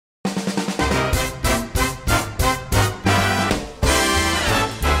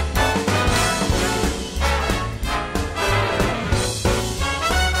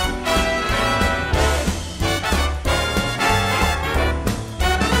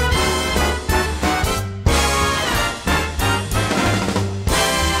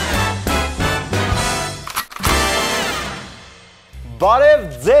Բարև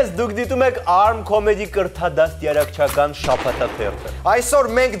ձեզ, դուք դիտում եք ArmComedy կրթադաստիարակչական շաբաթաթերթը։ Այսօր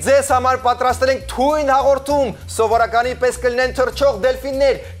մենք ձեզ համար պատրաստել ենք թույն հաղորդում, սովորականի պես կլինեն թռչող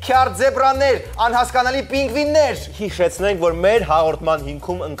դելֆիններ, քյար ձեբրաներ, անհասկանալի պինգվիններ։ Հիշեցնենք, որ մեր հաղորդման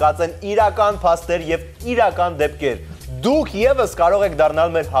հիմքում ընկած են իրական փաստեր եւ իրական դեպքեր։ Դուք եւս կարող եք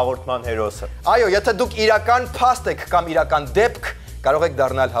դառնալ մեր հաղորդման հերոսը։ Այո, եթե դուք իրական փաստ եք կամ իրական դեպք, կարող եք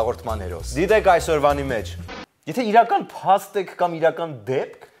դառնալ հաղորդման հերոս։ Դիտեք այսօրվանի մեջ։ Եթե իրական փաստ եք կամ իրական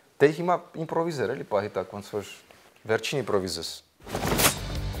դեպք, դե հիմա իմպրովիզեր էլի պահի տակ, ոնց որ վերջին իմպրովիզս։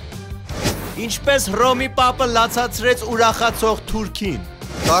 Ինչպես Հռոմի պապը լացացրեց ուրախացող Թուրքին։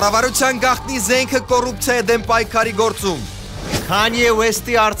 Կառավարության գաղտնի զենքը կոռուպցիայի դեմ պայքարի գործում։ Քանյե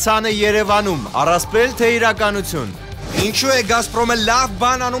Ուեսթի արձանը Երևանում, առասպել թե իրականություն։ Ինչու է Գազպրոմը լավ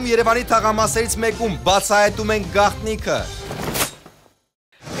բան անում Երևանի թաղամասերից մեկում, բացահայտում են գաղտնիքը։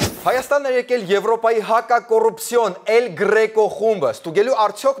 Հայաստանն է եկել Եվրոպայի հակակոռուպցիոն Էլ Գրեկո խումբը, ստուգելու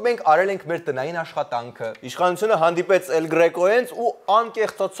արդյոք մենք արել ենք մեր տնային աշխատանքը։ Իշխանությունը հանդիպեց Էլ Գրեկոյենց ու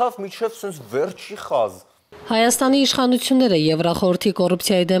անկեղծացավ միջև սենց վերջի խազ։ Հայաստանի իշխանությունները Եվրախորհրդի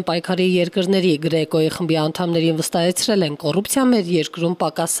կոռուպցիայի դեմ պայքարի երկրների Գրեկոյի խմբի անդամներին վստահեցրել են, կոռուպցիա մեր երկրում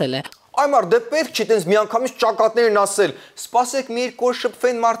պակասել է։ Այմար, դե պետք չի տենց միանգամից ճակատներն ասել, սպասեք մի երկու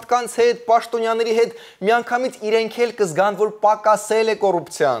շփվեն մարդկանց հետ, պաշտոնյաների հետ, միանգամից իրենք էլ կզգան, որ պակասել է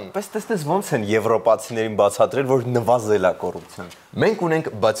կոռուպցիան։ Պես տեսնես ոնց են եվրոպացիներին բացատրել, որ նվազել է կոռուպցիան։ Մենք ունենք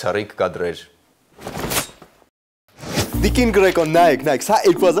բացառիկ կադրեր։ Դիկին Գրեկո, նայեք, սա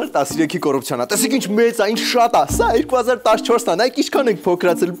 2013-ի կոռուպցիան է, տեսեք ինչ մեծ է, ինչ շատ է, սա 2014-ն է, նայեք ինչքան ենք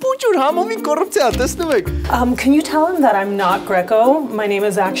փոքրացել, բուջուր համովին կոռուպցիա, տեսնում եք։ Can you tell him that I'm not Greco? My name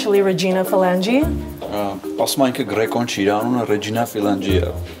is actually Regina Phalangi. Ասում ինքը Գրեկոն չի, իր անունը Regina Phalangi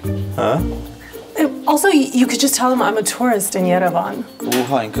է։ Հա? Also, you could just tell him I'm a tourist in Yerevan. Ու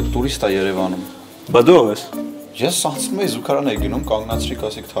հա, ինքը տուրիստ է Երևանում։ Բա դու ով ես։ Ես ասում եմ զուգարան եկ գնում, կանգնացրիք,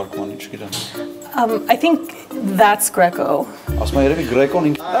 ասեք թարգման չգիտեմ։ I think that's Greco. Ասում եմ երևի Գրեկոն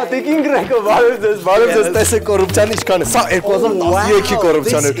ինքը։ Դիկին Գրեկո, բարև ձեզ, տեսեք կոռուպցիան ինչքան է։ Սա 2013-ի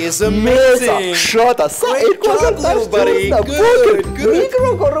կոռուպցիան է։ Մեծ է, շատ է, սա 2014-ն է, փոքր,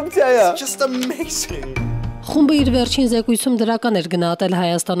 միկրո կոռուպցիա է։ Just amazing. Խումբը իր վերջին զեկույցում դրական էր գնահատել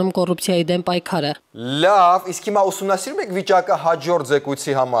Հայաստանում կոռուպցիայի դեմ պայքարը։ Լավ, իսկ հիմա ուսումնասիրում եք վիճակը հաջորդ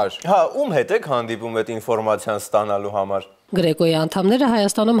զեկույցի համար։ Հա, ում հետ եք հանդիպում այդ ինֆորմացիան ստանալու համար։ Գրեկոյի անդամները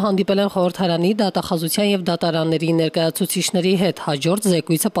Հայաստանում հանդիպել են խորհրդարանի, դատախազության եւ դատարանների ներկայացուցիչների հետ հաջորդ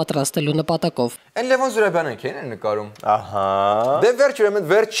զեկույցը պատրաստելու նպատակով։ Են Լևոն Զուրաբյանն են նկարում։ Ահա։ Դե ուրեմն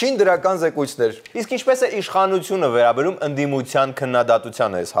վերջին դրական զեկույցներ։ Իսկ ինչպես է իշխանությունը վերաբերում ընդդիմության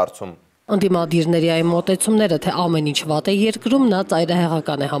քննադատությանը այս հարցում։ Ընդդիմադիրների այն մոտեցումները, թե ամեն ինչ վատ է երկրում, նա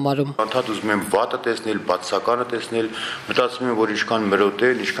ծայրահեղական է համարում։ Անդադ ուզում եմ վատը տեսնել, բացականը տեսնել, մտածում եմ, որ ինչքան մրոտ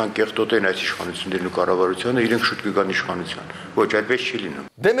են, ինչքան կեղտոտ են այս իշխանություններն ու կառավարությունը, իրենք շուտ կգան իշխանության։ Ոչ, այդպես չի լինում։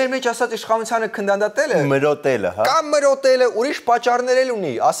 Դե մեր մեջ ասած իշխանությունը քննադատել է։ Մրոտելը, հա։ Կամ մրոտելը ուրիշ պատճառներ էլ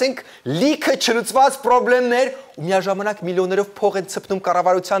ունի, ասենք լիքը չլուծված խնդիրներ ու միաժամանակ միլիոններով փող են ցպնում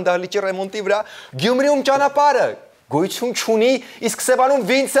կառավարության դահլիճի ռեմոնտի վրա, Գյումրիում ճանապարհը գոյություն չունի, իսկ Սևանում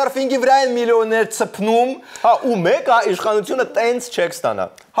վինդսերֆինգի վրա են միլիոններ ցպնում, հա ու մեկ իշխանությունը տենց չեք ստանա։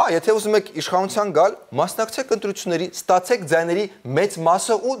 Հա, եթե ուզում եք իշխանության գալ, մասնակցեք ընտրությունների, ստացեք ձայների մեծ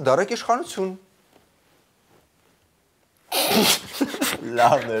մասը ու դարեք իշխանություն։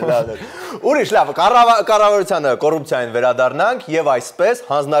 Լավն է։ Ուրիշ լավ, կառավարությանը կոռուպցիային վերադառնանք եւ այսպես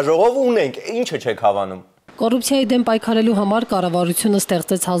հանձնաժողով ունենք, ինչը չեք հավանում։ Կոռուպցիայի դեմ պայքարելու համար կառավարությունը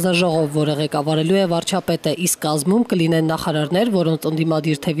ստեղծեց հանձնաժողով, որը ղեկավարելու է վարչապետը, իսկ կազմում կլինեն նախարարներ, որոնց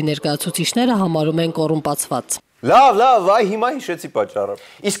ընդդիմադիր թևի ներկայացուցիչները համարում են կոռումպացված։ Լավ, այ հիմա հիշեցի պատճառը։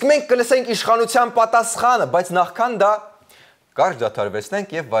 Իսկ մենք կլսենք իշխանության պատասխանը, բայց նախքան դա կարճ դադարվեցնենք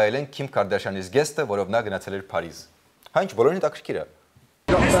եւ վայելենք Քիմ Քարդաշյանի զգեստը, որով նա գնացել էր Փարիզ։ Հա ինչ բոլորին հետաքրքիր է։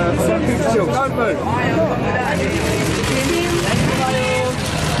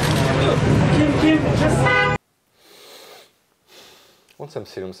 Ոնց եմ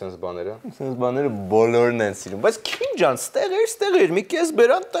սիրում սենց բաները։ Սենց բաները բոլորն են սիրում, բայց Քիմ ջան, ստեղեր, մի կես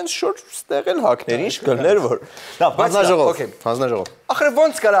բերան տենց շոր ստեղել հակներ, ինչ կլներ որ։ Լավ, հանձնաժողով։ Ախր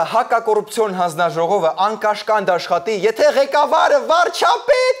ոնց կարա հակակոռուպցիոն հանձնաժողովը անկաշկանդ աշխատի, եթե ղեկավարը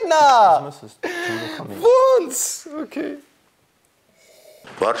վարչապետն է։ Ոնց, օքեյ։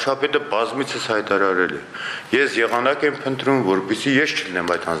 Վարչապետը բազմիցս հայտարարել է։ Ես եղանակ եմ փնտրում, որպեսզի ես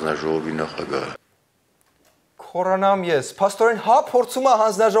չլինեմ այդ հանձնաժողովի նախագահը։ Խորանամ ես, փաստորեն հա փորձում է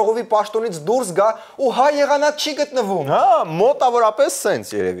հանձնաժողովի պաշտոնից դուրս գա ու հա եղանակ չի գտնվում։ Հա, մոտավորապես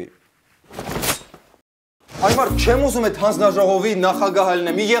սենց երևի։ Այմար չեմ ուզում այդ հանձնաժողովի նախագահ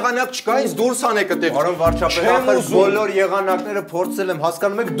լինեմ։ Մի եղանակ չկա, ինձ դուրս անեք այդտեղ։ Պարոն վարչապետ, ախր բոլոր եղանակները փորձել եմ,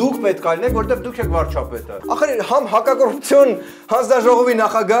 հասկանում եք, դուք պետք է լինեք, որտեղ դուք եք վարչապետը։ Ախր համ հակակոռուպցիոն հանձնաժողովի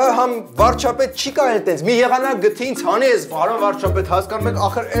նախագահ, համ վարչապետ չի կարելի այդպես։ Մի եղանակ գթի ինձ հանես, Պարոն վարչապետ, հասկանում եք,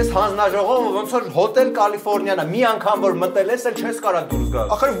 ախր այս հանձնաժողովը ոնց որ հոտել Կալիֆոռնիան է, մի անգամ որ մտել ես, էլ չես կարա դուրս գալ։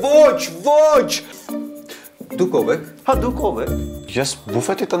 ախր ոչ։ Դուք ով եք։ Հա դուք ով եք։ Ես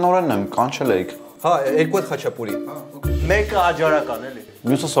բուֆետի տնօրենն եմ, կանչել էիք։ Հա, երկու հատ խաչապուրի։ Մեկը աջարական էլի։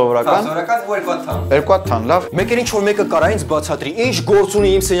 Մյուսը սովորական։ Սովորական ու երկու հատ թամ։ Երկու հատ թան, լավ։ Մեկերին ինչ որ մեկը կարա ինձ բացատրի, ինչ գործ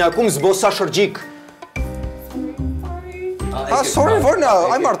ունի իմ սենյակում զբոսաշրջիկ։ Հա, sorry, որն է,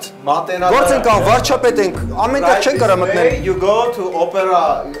 այմարդ։ Գործ ենք ան, վարչապետ ենք, ամեն տեղ չեն կարա մտնել։ You go to opera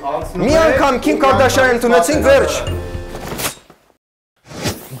Մի անգամ Քիմ Կարդաշյանին ընդունեցինք, վերջ։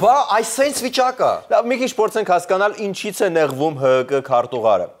 Բա, այս սենց վիճակը։ Լավ, մի քիչ փորձենք հասկանալ ինչից է նեղվում ՀԿ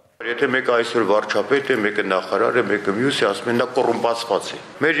քարտուղարը։ Եթե մեկը այսօր վարչապետ է, մեկը նախարար է, մեկը մյուս է, ասում են դա կոռումպացված է։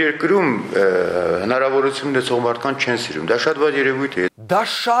 Մեր երկրում հնարավորություն ունեցող մարդկանց չեն սիրում։ Դա շատ վատ երևույթ է։ Դա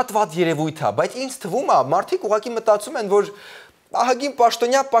շատ վատ երևույթ է, բայց ինձ թվում է, մարդիկ ուղղակի մտածում են, որ ահագին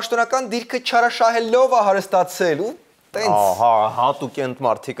պաշտոնյա պաշտոնական դիրքը չարաշահելով է հարստացել ու տենց։ Ահա, հատուկ են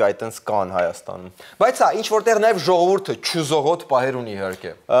մարդիկ այտենց կան Հայաստանում։ Բայց հա, ինչ որտեղ նաև ժողովուրդը չուզողոտ պահեր ունի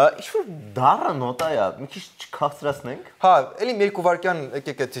իհարկե։ Ինչ որ դառը նոտա է, մի քիչ չքաղցրացնենք։ Հա, էլի մի երկու վայրկյան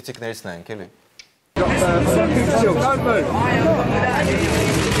եկեք այդ ցիկներից նայենք, էլի։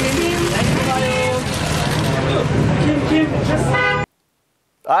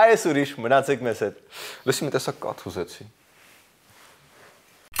 Այս ուրիշ, մնացեք մեզ հետ։ Լսի մի տեսակ կաթ ուզեցի։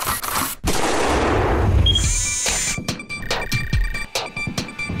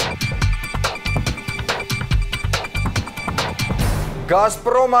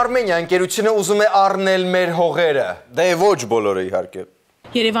 Գազպրոմ Արմենիա ընկերությունը ուզում է առնել մեր հողերը։ Դե ոչ բոլորը իհարկե։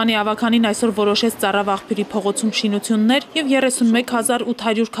 Երևանի ավականին այսօր որոշեց Ծառավաղբյուրի փողոցում շինություններ եւ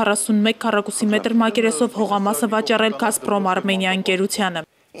 31841 քառակուսի մետր մակերեսով հողամասը վաճառել Գազպրոմ Արմենիա ընկերությանը։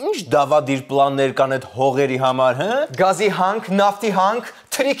 Ինչ դավադիր պլաններ կան այդ հողերի համար, հա? Գազի հանք, նավթի հանք,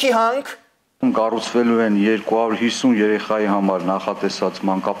 թրիքի հանք։ Կառուցվելու են 250 երեխայի համար նախատեսած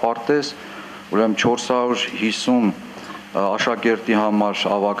մանկապարտեզ, ուրեմն 450 աշակերտի համար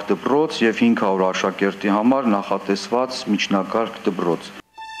ավագ դպրոց եւ 500 աշակերտի համար նախատեսված միջնակարգ դպրոց։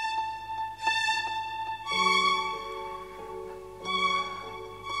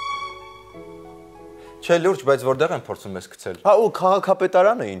 Չէ, լուրջ, բայց որտեղ են փորձում ես գցել։ Հա ու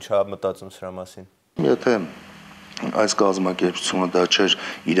քաղաքապետարանը ինչ է մտածում սրա մասին։ Եթե այս կազմակերպությունը դա չէր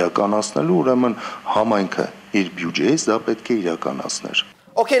իրականացնելու, ուրեմն համայնքը իր բյուջեից դա պետք է իրականացներ։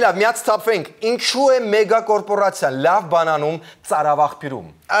 Okay, լավ, միած ստապվենք, ինչու է մեգա կորպորացիան լավ բանանում Ծառավաղբյուրում։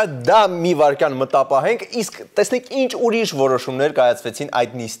 Դա մի վարքան մտապահենք, իսկ տեսնենք ինչ ուրիշ որոշումներ կայացվեցին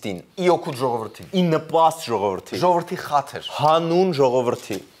այդ նիստին։ Ի օգուտ ժողովրդի։ Ի նպաստ ժողովրդի։ Ժողովրդի խաթր։ Հանուն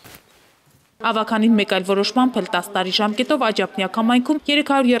ժողովրդի։ Ավականին մեկ այլ որոշմամբ էլ 10 տարի ժամկետով Աջափնյակ համայնքում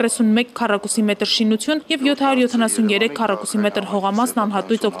 331 քառակուսի մետր շինություն եւ 773 քառակուսի մետր հողամասն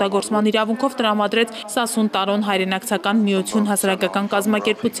անհատույց օգտագործման իրավունքով տրամադրեց Սասուն Տարոն հայրենակցական միություն հասարակական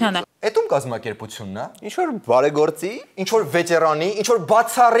կազմակերպությանը։ Էդում կազմակերպությունն է։ Ինչ որ բարեգործի, Ինչ որ վետերանի, ինչ որ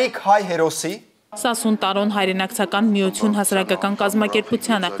բացառիկ հայ հերոսի։ Սասուն Տարոն հայրենակցական միություն հասարակական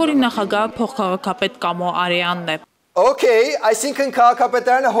կազմակերպությանը, որի նախագահ փոխքաղաքապետ Կամո Արեյանն է։ Okay, այսինքն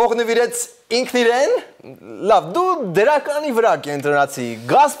քաղաքապետարանը հող նվիրեց ինքն իրեն։ լավ, դու դերականի վրա կենտրոնացի։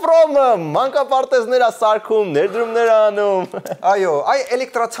 Գազպրոմը մանկապարտեզներ է սարքում, ներդրումներ անում։ Այո, այ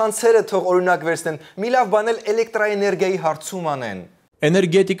էլեկտրացանցերը թող օրինակ վերցնեն։ Մի լավ բան էլ էլեկտրաէներգիայի հարցում անեն։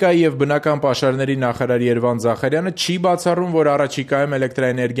 Էներգետիկայի եւ բնական պաշարների նախարար Երվան Զախարյանը չի բացառում, որ առաջիկայում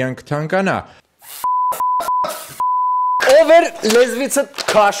էլեկտրաէներգիան կթանկանա։ Ով էր լեզվիցը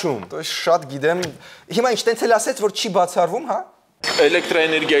քաշում։ Դու շատ գիտեմ։ Հիմա ինչ տենց էլ ասեց, որ չի բացառվում, հա։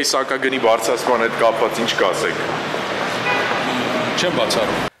 Էլեկտրաէներգիայի սակագնի բարձրացման հետ կապված ինչ կասեք։ Չեմ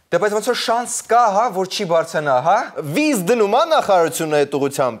բացառում։ Դե բայց ոնց որ շանս կա, հա, որ չի բարձրանա, հա։ Վիզ դնում է նախարարությունը այդ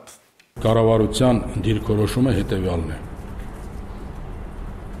ուղղությամբ։ Կառավարության դիրքորոշումը հետևյալն է։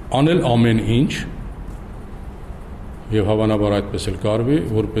 Անել ամեն ինչ եւ հավանաբար այդպես էլ կարվի,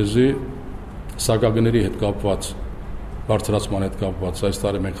 որպեսզի սակագների հետ կապված բարձրացման հետ կապված այս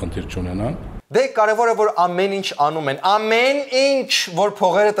տարի մենք խնդիր չունենան։ Դե կարևորը որ ամեն ինչ անում են, ամեն ինչ որ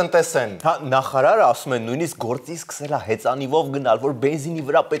փողերը տնտեսեն։ Հա նախարարը ասում է նույնիսկ գործի սկսել է հեծանիվով գնալ, որ բենզինի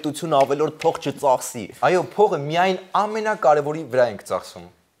վրա պետությունը ավելորդ փող չծախսի։ Այո, փողը միայն ամենակարևորի վրա ենք ծախսում։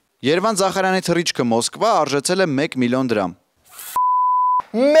 Երևան Զախարյանի թռիչքը Մոսկվա արժեցել է 1 միլիոն դրամ։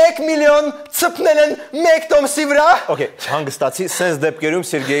 1 միլիոն ծպնել են 1 տոմսի վրա։ Okay, հանգստացի, սենց դեպքերում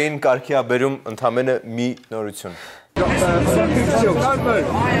Սերգեյին կարգի է բերում ընդամենը մի նորություն։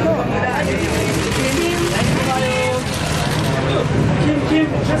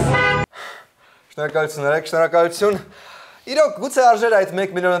 Շնորհակալություն։ Իրոք, գուցե արժեր այդ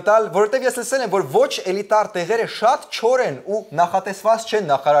 1 միլիոնը տալ, որովհետև ես լսել եմ, որ ոչ էլիտար տեղերը շատ չոր են ու նախատեսված չեն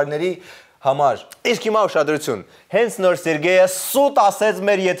նախարարների համար։ Իսկ հիմա ուշադրություն, հենց նոր Սերգեյը սուտ ասեց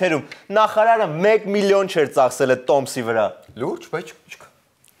մեր եթերում, նախարարը 1 միլիոն չէր ծախսել այդ տոմսի վրա։ Լուրջ, բայց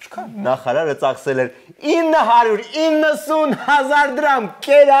Նախարարը ծախսել էր 990,000 դրամ,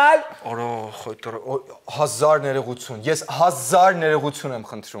 կերալ։ Օրող, 1000 ներողություն, ես 1000 ներողություն եմ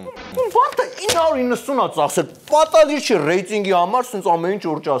խնդրում։ Ո՞նց 990-ա ծախսել, պատալիր չի ռեյտինգի համար, սենց ամեն ինչ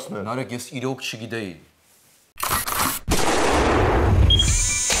ուռճացնել։ Նարեկ, ես իրոք չգիտեի։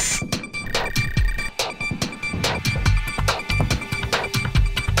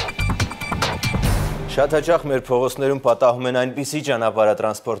 Շատ հաճախ մեր փողոցներում պատահում են այնպիսի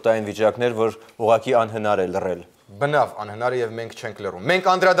ճանապարհատրանսպորտային վիճակներ, որ ուղղակի անհնար է լռել։ Բնավ, անհնար է եւ մենք չենք լռում։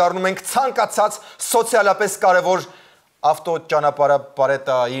 Մենք անդրադառնում ենք ցանկացած սոցիալապես կարևոր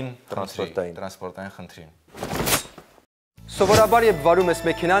ավտոճանապարհապարետային տրանսպորտային խնդրին։ Սովորաբար երբ վարում ես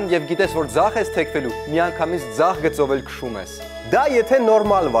մեքենան եւ գիտես, որ ձախ ես թեքվելու, միանգամից ձախ գծով էլ քշում ես։ Դա եթե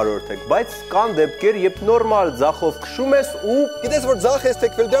նորմալ վարորդ եք, բայց կան դեպքեր, երբ նորմալ ձախով քշում ես ու գիտես, որ ձախ ես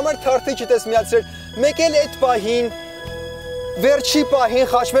թեքվել, դրա համար թարթի չտես միացրել, մեկ էլ այդ պահին, վերջի պահին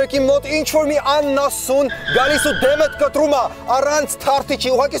խաչմերուկի մոտ ինչ-որ մի աննասուն գալիս ու դեմդ կտրում է, առանց թարթի չի,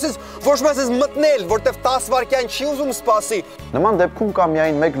 ուղղակի ես ոչ մեզ ես մտնել, որտեվ 10 վայրկյան չի ուզում սպասի։ Նման դեպքում կա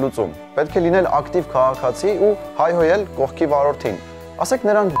միայն մեկ լուծում։ Պետք է լինել ակտիվ քաղաքացի ու հայհոյել կողքի վարորդին։ Ասեք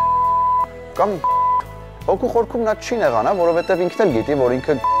նրան կամ հոգու խորքում նա չի նեղանա, որովհետև ինքն էլ գիտի, որ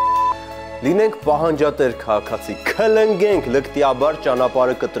ինքը լինենք պահանջատեր քաղաքացի, քլնգենք լկտիաբար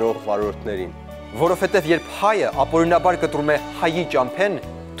ճանապարհը կտրող վարորդներին։ Որովհետև երբ հայը ապօրինաբար կտրում է հայի ճամփեն,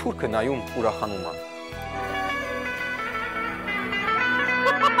 թուրքը նայում ուրախանում է։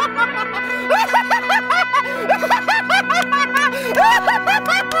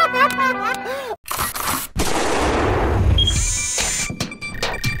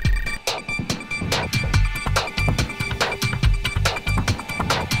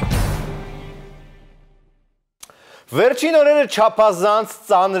 Վերջին օրերը չափազանց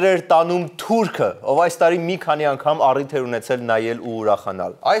ծանր էր տանում թուրքը, ով այս տարի մի քանի անգամ առիթ էր ունեցել նայել ու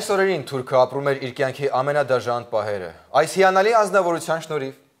ուրախանալ։ Այս օրերին թուրքը ապրում էր իր կյանքի ամենադաժան պահերը։ Այս հիանալի ազնվորության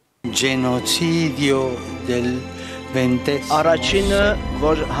շնորհիվ Genocidio del 20 Առաջինը,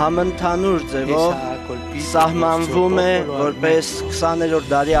 որ համընդհանուր ձևով սահմանվում է որպես 20-րդ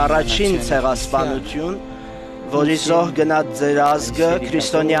դարի առաջին ցեղասպանություն, որի զոհ գնաց ձեր ազգը,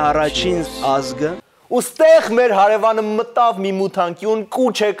 քրիստոնյա առաջին ազգը։ Ուստեղ մեր հարևանը մտավ մի մութանկյուն,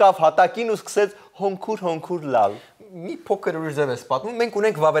 կուչ եկավ հատակին ու սկսեց հոնքուր լալ։ Մի փոքր ուրիշ ձև ես պատմում, մենք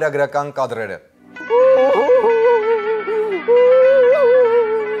ունենք վավերագրական կադրերը։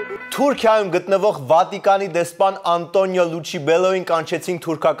 Թուրքիայում գտնվող Վատիկանի դեսպան Անտոնիո Լուչիբելոին կանչեցին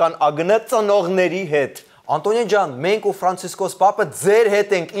թուրքական ԱԳՆ ծնողների հետ։ Անտոնիո ջան, մենք ու Ֆրանցիսկոս Պապը ձեր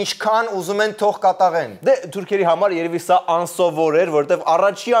հետ ենք, ինչքան ուզում են թող կատաղեն։ Դե թուրքերի համար երևի սա անսովոր էր, որտեվ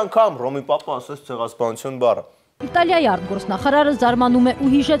առաջի անգամ Հռոմի Պապը ասեց ցեղասպանություն բառը։ Իտալիայի արտգործնախարարը զարմանում է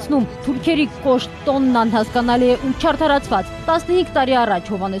ու հիշեցնում, թուրքերի կոշտ տոնն անհասկանալի է ու չարդարացված։ 15 տարի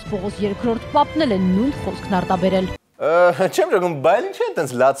առաջ Հովհաննես Պողոս II Պապն էլ է նույն խոսքն արտաբերել։ Չեմ ճոգում, բայց ինչ է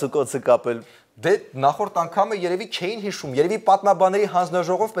այդպես լացուկոցը կապել։ Դե նախորդ անգամը երևի չէին հիշում, երևի պատմաբանների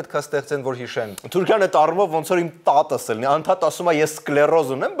հանձնաժողով պետք է ստեղծեն, որ հիշեն։ Թուրքիան այդ առումով ոնց որ իմ տատս է, անդադ ասում է ես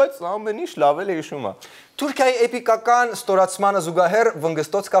սկլերոզ ունեմ, բայց ամեն ինչ լավ էլ է հիշում է։ Թուրքիայի էպիկական ստորացմանը զուգահեռ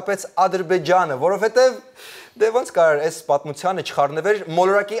վնգստոց կապեց Ադրբեջանը, որովհետև դե ոնց կարար այս պատմությանը չխառնվեր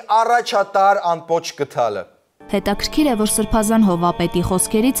մոլորակի առաջատար անպոչ գտալը։ Հետաքրքիր է, որ Սրբազան Հովապետի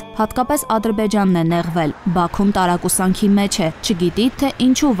խոսքերից հատկապես Ադրբեջանն է նեղվել։ Բաքուն տարակուսանքի մեջ է, չգիտի, թե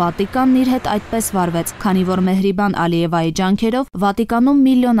ինչու Վատիկանն իր հետ այդպես վարվեց, քանի որ Մեհրիբան Ալիևայի ջանքերով Վատիկանում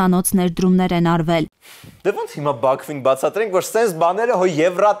միլիոնանոց ներդրումներ են արվել։ Դե ոնց հիմա Բաքվին բացատրենք, որ սենց բաները հո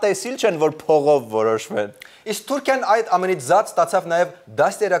եվրատեսիլ չեն, որ փողով որոշվեն։ Իսկ Թուրքիան այդ ամենից զատ ստացավ նաև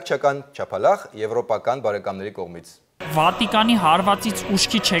դաստիարակչական չափալախ եվրոպական բարեկամների կողմից։ Վատիկանի հարվածից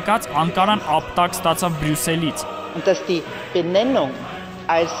ուշքի չեկած Անկարան ապտակ ստացավ Բրյուսելից։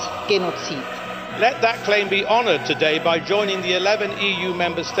 Let that claim be honoured today by joining the 11 EU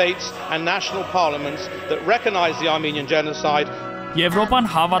member states and national parliaments that recognise the Armenian genocide.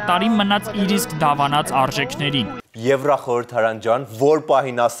 Եվրոպան հավատարիմ մնաց իր իսկ դավանած արժեքներին։ Եվրախորհրդարան ջան, որ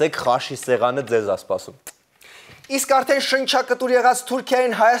պահին ասեք, խաշի սեղանը ձեզ է սպասում։ Իսկ արդեն շնչակտուր եղած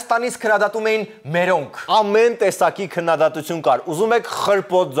Թուրքիային Հայաստանից քննադատում էին մերոնք։ Ամեն տեսակի քննադատություն կար։ Ուզում եք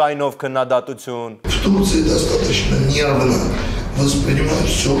խրպոտ ձայնով քննադատություն։ Турция достаточно нервно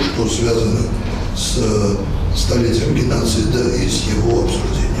воспринимает все, что связано с столетием геноцида и с его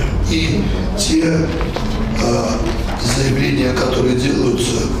обсуждением. И те заявления, которые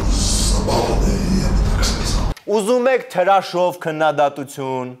делаются, забавные Ուզում եք թրաշով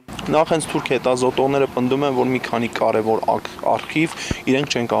քննադատություն։ Նախ հենց թուրք հետազոտողները պնդում են, որ մի քանի կարևոր արխիվ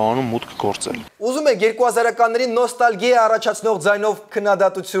իրենք չեն կարողանում մուտք գործել։ Ուզում եք 2000-ականների նոստալգիա առաջացնող ձայնով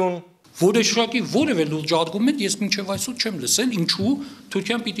քննադատություն։ Որոշակի որևէ լուրջ արգումենտ ես մինչև այսօր չեմ լսել, ինչու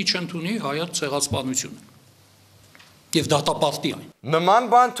Թուրքիան պիտի չընդունի հայոց ցեղասպանությունը։ Եվ դատապարտի այն։ Նման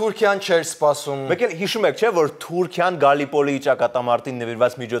բան Թուրքիան չէր սպասում։ Մեկ էլ հիշում եք, չէ, որ Թուրքիան Գալիպոլիի ճակատամարտին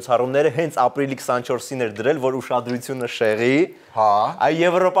նվիրված միջոցառումները հենց ապրիլի 24-ին էր դրել, որ ուշադրությունը շեղի։ Հա։ Այ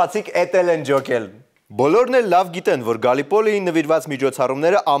եվրոպացիք էտել են ջոկել։ Բոլորն էլ լավ գիտեն, որ Գալիպոլիի նվիրված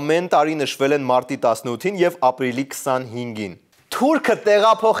միջոցառումները ամեն տարի նշվել են մարտի 18-ին եւ ապրիլի 25-ին։ Թուրքը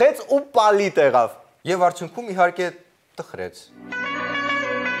տեղափոխեց ու պալի տեղավ։ Եվ արդյունքում իհարկե տխրեց։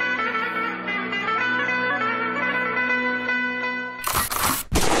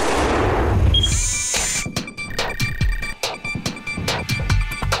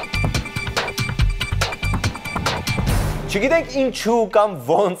 Չգիտենք ինչու կամ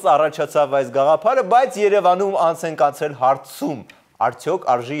ոնց առաջացավ այս գաղափարը, բայց Երևանում անց են կացրել հարցում, արդյոք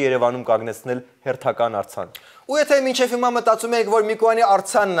արժի Երևանում կանգնեցնել հերթական արձան։ Ու եթե մինչև հիմա մտածում եք, որ Միկոյանի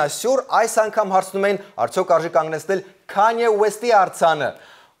արձանն է սյուր, այս անգամ հարցնում են, արդյոք արժի կանգնեցնել Kanye West-ի արձանը,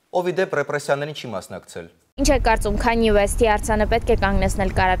 ով ի դեպ ռեպրեսիաներին չի մասնակցել։ Ինչ եք կարծում, Kanye West-ի արձանը պետք է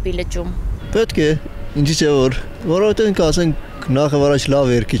կանգնեցնել Կարապի լճում։ Պետք է, ինչի՞ չէ որովհետև ասենք նախ եւ առաջ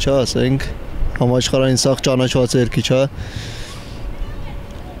լավ երգիչ է, ասենք համաշխարհային սաղ ճանաչված երգիչ է։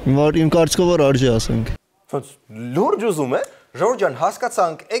 Իմ կարծիքով որ արժի ասենք։ Լուրջ ուզում է։ Ժորժ ջան,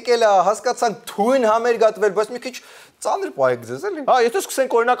 հասկացանք, եկել է, հասկացանք թույն համերգատվել, բայց մի քիչ ծանր պայեք ձեզ էլի։ Հա, եթե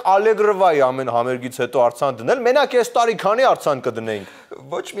սկսենք օրինակ Ալեգրովայի ամեն համերգից հետո արձան դնել, մենակ այս տարի քանի արձան կդնեինք։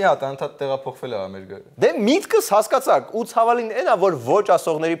 Ոչ մի հատ անդադ տեղափոխվել է համերգը։ Դե միտքս հասկացաք, ու ցավալին այն է, որ ոչ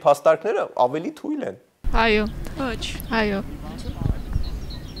ասողների փաստարկները ավելի թույլ են։ Այո, ոչ, այո։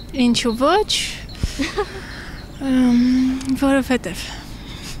 Ինչու ոչ։ Որովհետև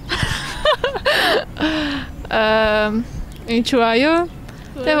Ինչու այո։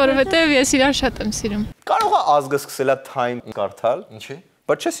 Դե որովհետև ես իրան շատ եմ սիրում։ Կարող է ազգը սկսելա Time կարդալ։ Ինչի։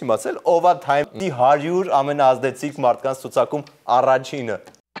 Բայց չես իմացել, ով է Time-ի 100 ամենաազդեցիկ մարդկանց ցուցակում առաջինը։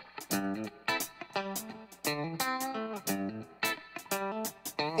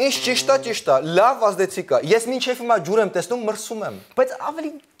 Ինչ ճիշտ է, լավ ազդեցիկ է։ Ես մինչև հիմա ջուր եմ տեսնում, մրսում եմ։ Բայց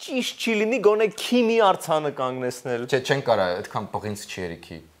ավելի ճիշտ չի լինի գոնե Քիմի արձանը կանգնեցնել։ Չէ, չեն կարա, այդքան պղինց չի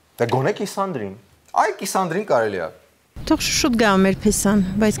երիքի։ Դե գոնե Կիսանդրին։ Այ Կիսանդրին կարելի է։ Թող շուտ գա մեր փեսան,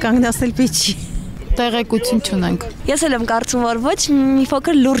 բայց կանգնացնել պիտի։ Տեղեկություն չունենք։ Ես էլ եմ կարծում, որ ոչ մի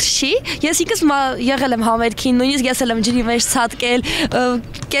փոքր լուրջ չի։ Ես ինքս եղել եմ համերգին, նույնիսկ ես էլ եմ ջրի մեջ ցածկել,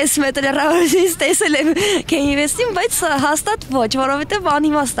 կես մետր հեռավորությունից տեսել եմ Kanye West-ին, բայց հաստատ ոչ, որովհետև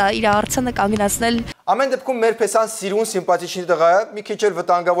անիմաստ է իր արձանը կանգնացնել։ Ամեն դեպքում մեր փեսան սիրուն սիմպաթիչնի տղա է, մի քիչ էլ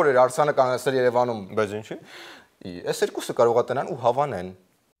վտանգավոր էր արձանը կանգնեցնել Երևանում։ Բայց ինչի։ Այս երկուսը կարող է տնան ու հավանեն։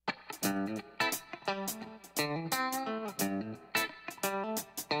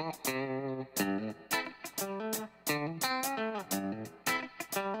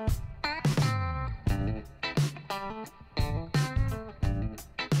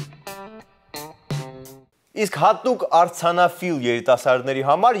 Իսկ հատուկ արձանաֆիլ երիտասարդների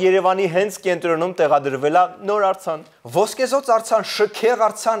համար Երևանի հենց կենտրոնում տեղադրվել է նոր արձան։ Ոսկեզոծ արձան, շքեղ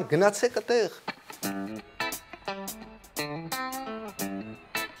արձան, գնացեք այդտեղ։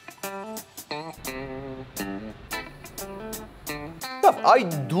 Այ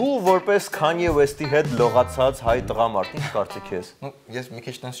դու որպես Kanye West-ի հետ լողացած հայ տղամարդ ինչ կարծիք ես։ Ես մի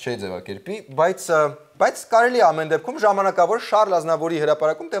քիչ տենց չէի ձևակերպի, բայց կարելի է ամեն դեպքում ժամանակավոր Շարլ Ազնավուրի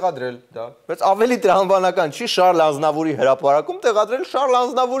հրապարակում տեղադրել դա։ Բայց ավելի տրամաբանական չի Շարլ Ազնավուրի հրապարակում տեղադրել Շարլ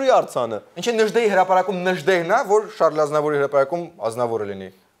Ազնավուրի արձանը։ Ինչի Նժդեի հրապարակում Նժդեին է, որ Շարլ Ազնավուրի հրապարակում Ազնավուրը լինի։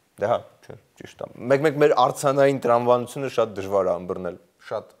 Դե հա, ճիշտ է։ Մեկ մեր արձանային տրամաբանությունը շատ դժվար է ըմբռնել։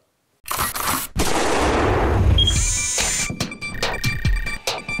 Շատ։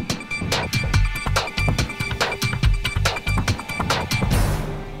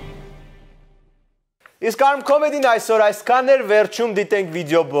 Իսկ ArmComedy-ն այսօր այսքան էր, վերջում դիտենք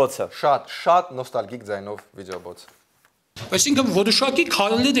վիդեոբոցը։ Շատ նոստալգիկ ձայնով վիդեոբոց։ Այսինքն որոշակի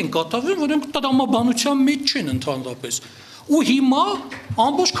քայլեր են կատարվել, որոնք տրամաբանության մեջ չեն ընդհանրապես։ Ու հիմա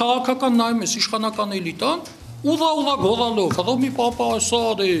ամբողջ քաղաքական նայում ես իշխանական էլիտան, ուրա գորալով, Հռոմի պապա սա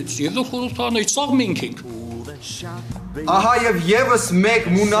արեց, եւ խորհրդանից, սա մենք ենք։ Ահա եւ եւս մեկ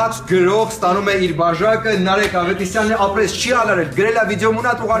մունատ գրող ստանում է իր բաժակը, Նարեկ Ավետիսյանն ապրես չի անարել, գրել է վիդեո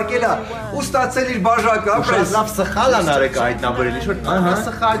մունատ ուղարկել է ու ստացել իր բաժակը, ապրես։ Լավ սխալ է Նարեկը հայտնաբերել, ինչ որ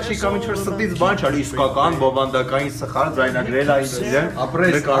սխալ չի կամ ինչ որ ստից բան չարի, իսկական բովանդակային սխալ ձայնագրել է իրեն,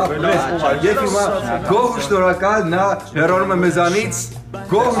 ապրես, եւ հիմա գոհ ու շնորհակալ, նա հեռանում է մեզանից,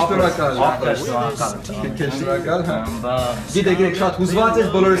 գոհ ու շնորհակալ, ապրես, շնորհակալ, գիտեք շատ հուզված եք,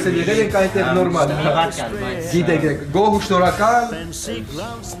 բոլորս էլ եղել ենք այնտեղ նորմալ, գիտեք գոհ ու շնորհակալ,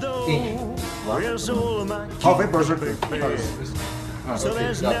 հավե բաժակը,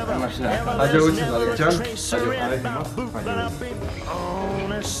 հաջողություն Ալեքսան,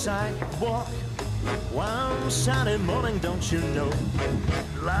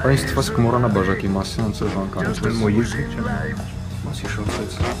 Բայց թվաս կմոռանա բաժակի մասին ոնց է բանկանում, մո երկու չէ, մասի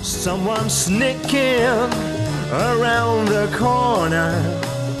շոցեց. Someone sneaking around the corner.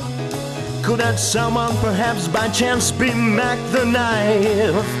 Could that someone perhaps by chance be Mac the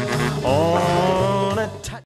Knife on a